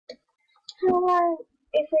Hello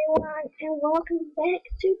everyone and welcome back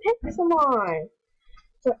to Pixelmon.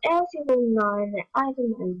 So as you will know that I've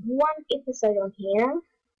been on one episode on here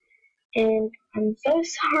and I'm so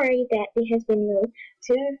sorry that there has been no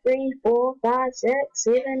 2, 3, 4, 5, 6,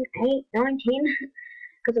 7, 8, 9, 10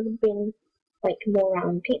 because it's been like more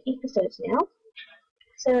around 10 episodes now.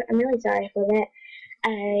 So I'm really sorry for that.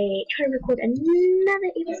 I tried to record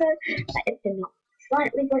another episode but it did not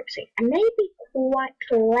slightly work, so I may be quite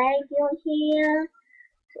laggy on here.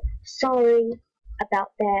 Sorry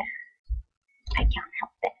about that. I can't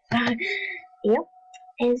help that. Yep.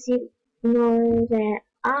 As you know that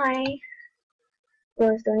I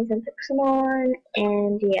was doing some Pixelmon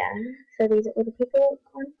and yeah. So these are all the people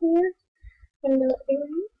on here in the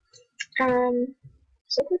room.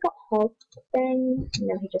 So we got Hulk thing.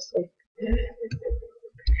 No, he just left.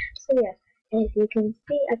 So yeah, as you can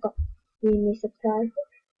see I got mini surprise.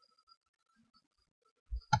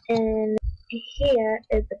 And here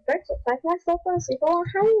is the first of 5 myself on Super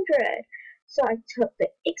 100. So I took the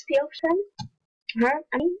XP option.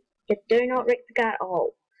 You do not wreck the guard.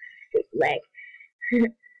 Oh, good leg.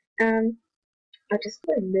 I just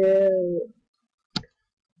no.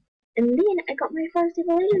 And then I got my first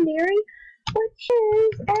ever legendary, which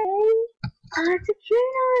is a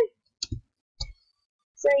Articuno.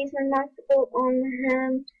 So he's my multiple on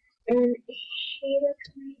him, and she looks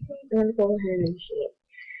amazing. I'm gonna call him and she.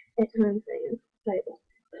 At times I am playable,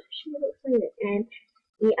 but she looks like it. And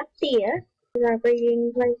yeah, up there is our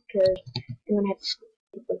breeding place because I'm gonna have to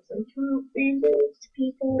put some top members to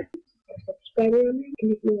people or subscribe on me.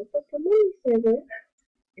 And if you want to put the money server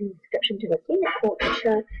in the description to the thing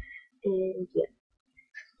culture. And yeah,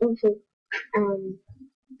 also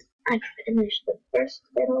I finished the first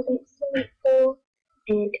battle dance for,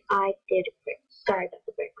 and I did great. Sorry about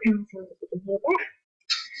the background sound if you can hear that.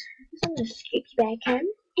 So I'm gonna skip back in.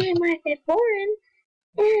 And my foreign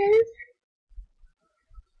is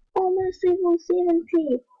almost level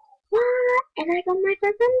 70. What? And I got my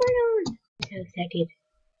first number on. I'm so excited.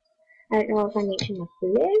 I don't know if I need to my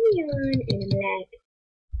Flavion and I'm like,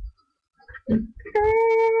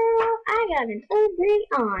 girl, I got an upgrade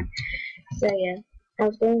on. So yeah, I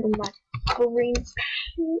was going on my green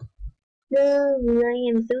paint. No,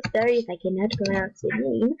 I am so sorry if I cannot pronounce your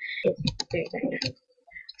name. It's very, very nice.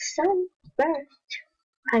 So first,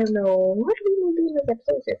 I don't know what we will do in this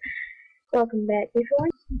episode, so welcome back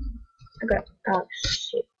everyone. Okay, oh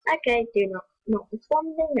shit. Okay, do not inform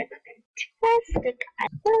them that fantastic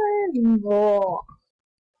more.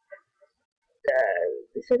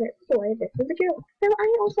 So that's the way this is the drill. So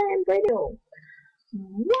I also am radio.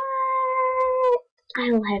 What?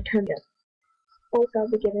 I will have time to also I'll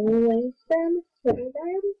be giving away some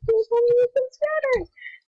legendary starters.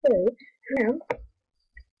 So now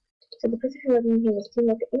so the person who was in here was Team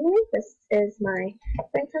of England. This is my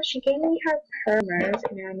friend, so she gave me her permers,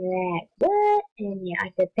 and I'm like, what? And yeah, I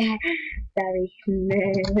did that. Sorry,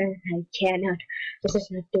 I cannot. This is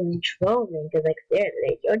not doing trolling, because like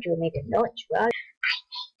seriously, Jojo made it not troll. I made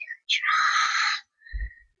it troll.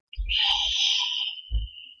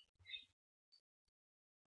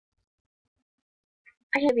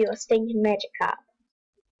 I have your stinking magic card.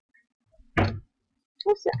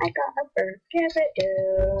 Also, I got a bird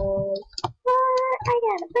Gyarados. What? I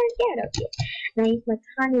got a bird Gyarados here. And I used my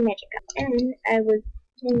tiny magic up. And I was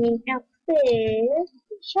hanging out with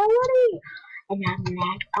Charlotte. And I'm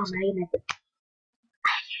like, oh my goodness.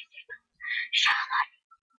 Charlotte.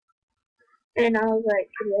 And I was like,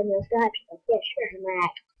 do you have no Skype? She's like, yeah, sure. And I'm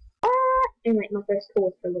like, what? And like my first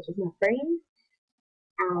tour was with my friend.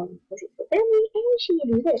 Was it for family? And she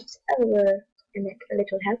lives over in that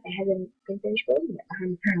little house that hasn't been finished building it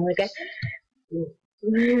behind the ago.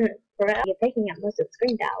 You're taking up most of the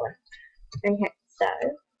screen dollar. Okay, so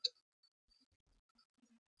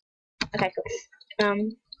okay, cool.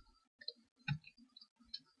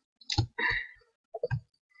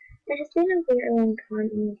 It has been a very long time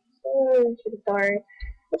in the dark.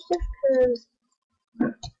 It's just because I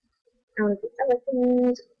was with other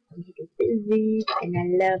things, I'm getting busy, and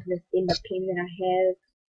I love the Simba pin that I have.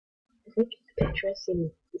 I think the picture is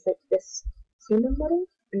like this Simba model,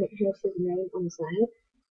 and it has his name on the side.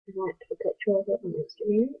 I might put a picture of it on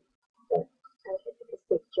Instagram, but I'll take this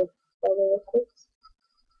picture real quick.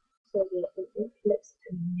 So yeah, it looks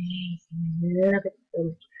amazing. I love it so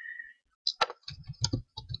much.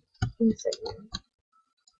 So yeah,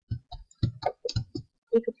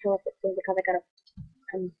 you could tell if it's in because I got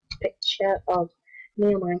a picture of me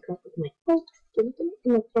on Minecraft with my folks. And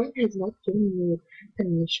the front has not given me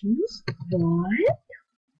permissions. What?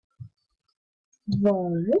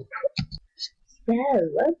 What? So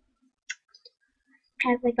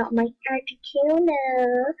Have I got my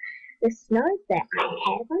Articuno? The snow that I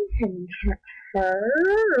haven't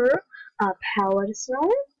her a powered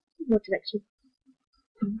snow, which is actually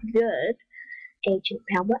good. Ancient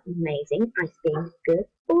power, amazing. Ice beam, good.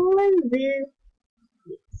 Blue,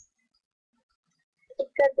 yes.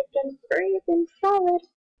 Because it can breathe and solid.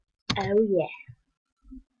 Oh yeah.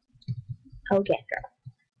 Oh yeah, girl.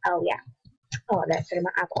 Oh yeah. Oh, that's in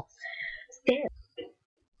my eyeball. Still.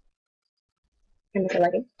 I'm just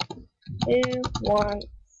like 2, 1,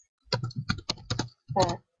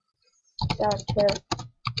 starter,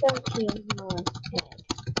 13 more eggs.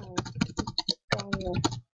 I'm gonna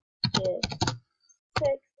give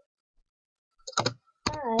 6,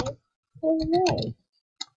 5, away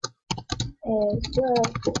as well.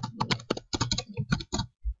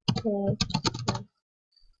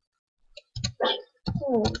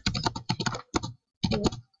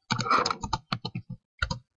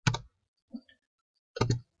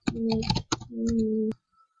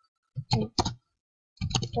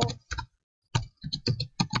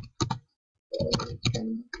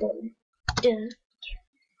 Okay,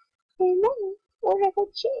 and then we'll have a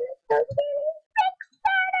chance of getting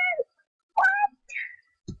Kickstarter.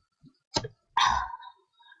 What?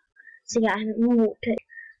 So yeah, I haven't walked it.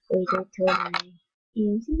 Waited till my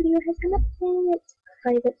easy video has come up and it's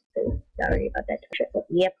private, so sorry about that.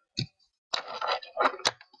 Yep.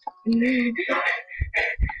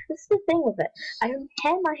 This is the thing with it. I don't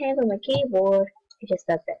have my hand on my keyboard, it just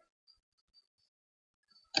does it.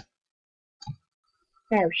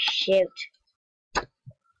 Oh shoot.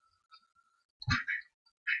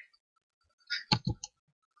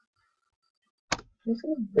 I'm just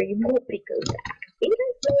gonna remote because I can see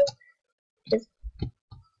this.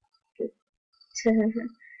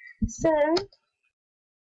 So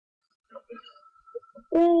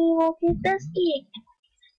we will get this egg.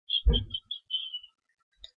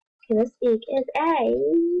 Okay, this egg is a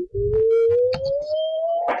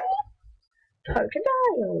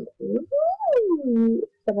crocodile. Ooh,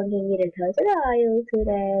 someone can get a crocodile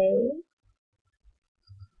today.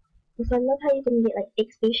 So I love how you can get like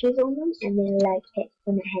egg species on them, and then like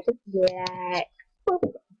when it has a black,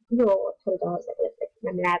 no, $20 and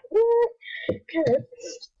I'm like, what? Because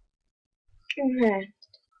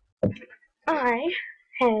I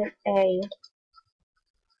have a,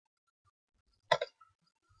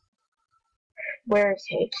 where is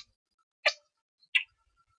he?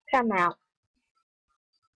 Come out.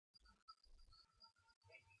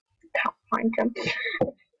 Can't find him.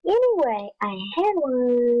 Anyway, I had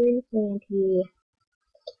one, and he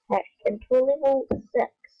had until level 6.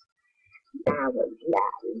 I was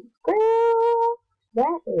like, girl,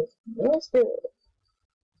 that is Mr.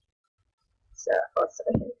 So, what's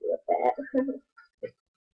I can do with that?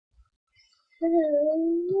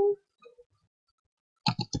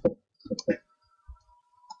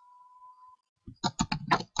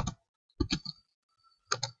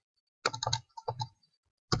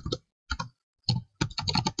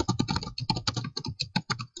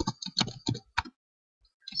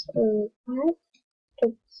 So, I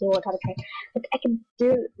can see what I can, but I can do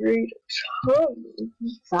it through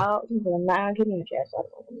thousands of American images.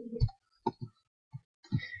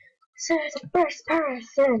 So the first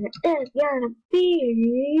person is gonna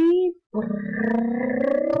be.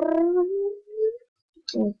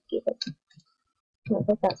 Let's get it. I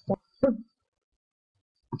think that's that.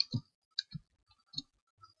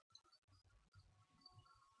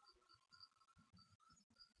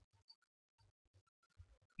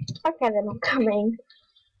 Okay, then I'm coming.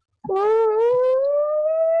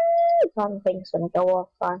 Something's gonna go off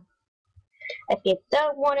fine. If you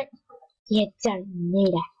don't want it, you don't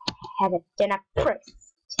need to have it. Then I press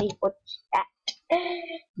table chat.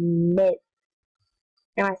 No.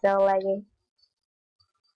 Am I still lagging?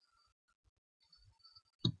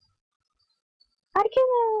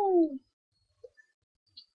 Articuno!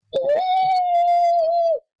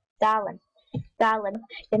 Darling,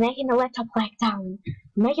 you're making the laptop lag, darling.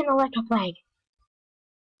 You're making the laptop lag.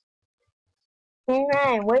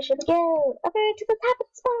 Alright, where should we go? Over to the top of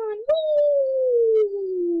the spawn!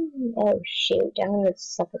 Whee! Oh shoot, I'm gonna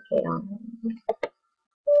suffocate on him.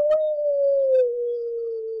 Whee!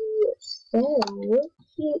 So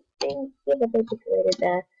cute. Thank you that they decorated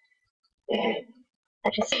that. I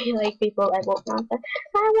just feel like people, I want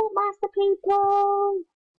monster people!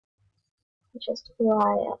 Just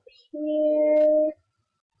fly up here.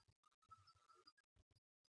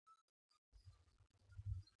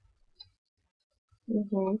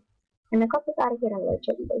 And I got this out of here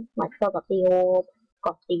allegedly. Like, filled up the orb,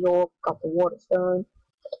 got the water stone.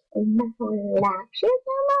 And now, she's a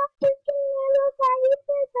lucky girl,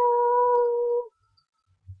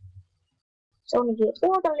 So I'm gonna get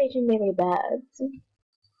all the legendary birds.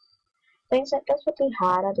 Things like this would be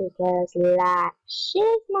harder because, like,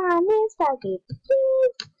 she's my miss Falcon.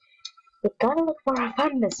 We gotta look for a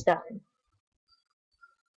thunderstone.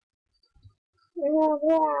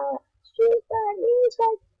 Well, she's my miss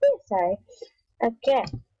like this, sorry. Okay.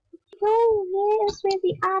 Oh, yes, where's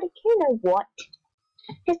the Articuno? What?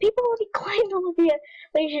 Because people already claimed all of the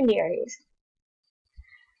legendaries.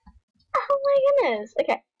 Oh my goodness.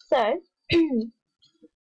 Okay, so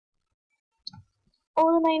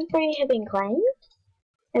all the main 3 have been claimed,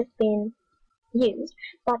 have been used,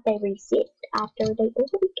 but they reset after they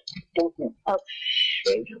already don't know. Oh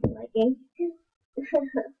shoot, I'm lagging.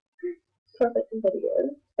 Perfect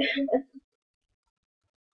video.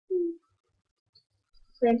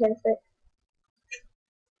 Fantastic.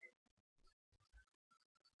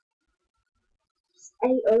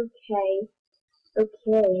 A-okay.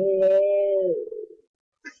 Okay.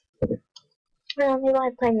 The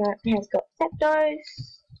live player has got Zapdos.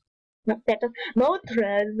 Not Zapdos.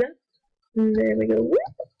 Moltres. There we go.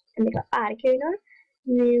 And we got Articuno.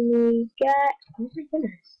 And then we got, oh my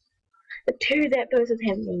goodness, the 2 Zapdoses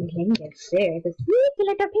haven't been claimed yet. There, the sneaky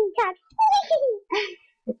little pink cat.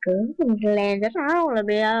 The girl claims that I will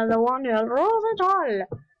be the one who rules it all.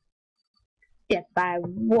 If I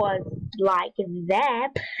was like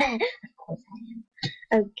that, of course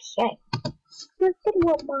I am. Okay, let's get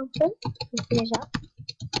one more thing. Let's finish up.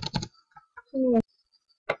 Yeah.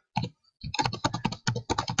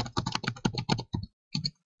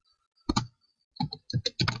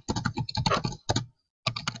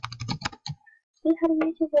 See how to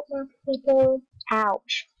use your bookmark, people.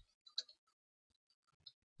 Ouch.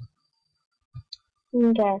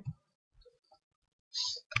 Okay.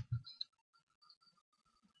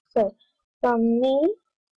 So, from me,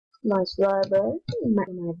 my Slurber, my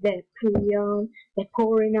Vaporeon,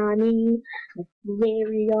 Vaporinani, my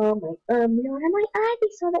Vaporeon, my Umbreon, and my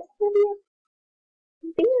Ivysaur. That's gonna be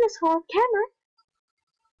a Venusaur camera.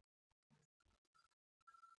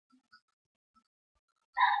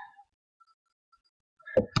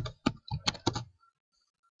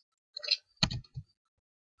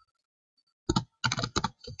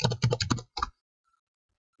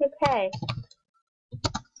 Okay.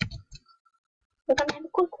 We're gonna have a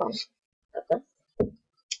quick one of this.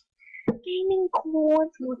 Gaming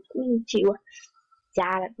cords want me to. I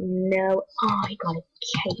don't know. Oh, I got a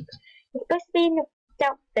cape. It's supposed to be in the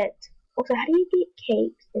outfit. Also, how do you get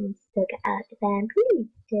capes and still get out of them? Please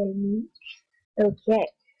tell me. Okay.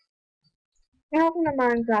 Now from the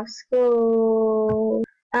Minecraft school.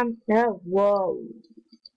 No, whoa.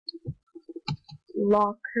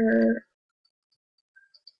 Locker.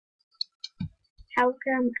 How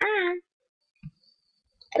come I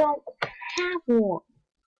don't have one?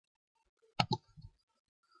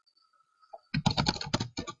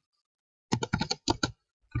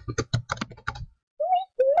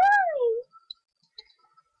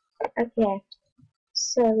 Okay,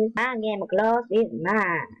 so my game of gloves is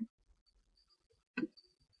mine.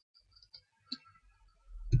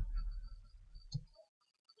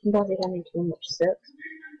 Doesn't come into too much sucks.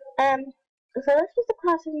 So that's just a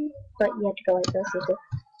classroom, but you have to go like this. You have to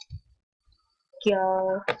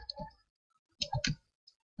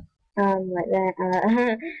go, like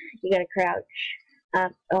that. You gotta crouch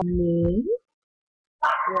on me.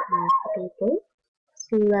 What nice people.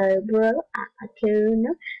 Slowbro,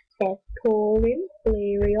 Articuno, Vaporeon,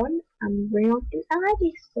 Flareon, Umbreon, and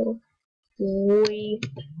Ivysaur. We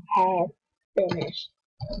have finished.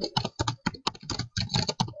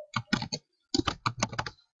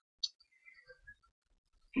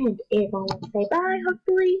 And everyone will say bye,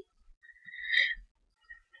 hopefully.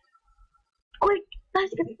 Quick, 5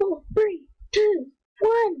 seconds, 4, 3, 2,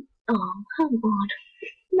 1. Oh, come on.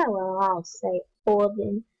 No, I'll say it for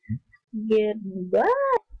them.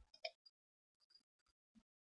 Goodbye.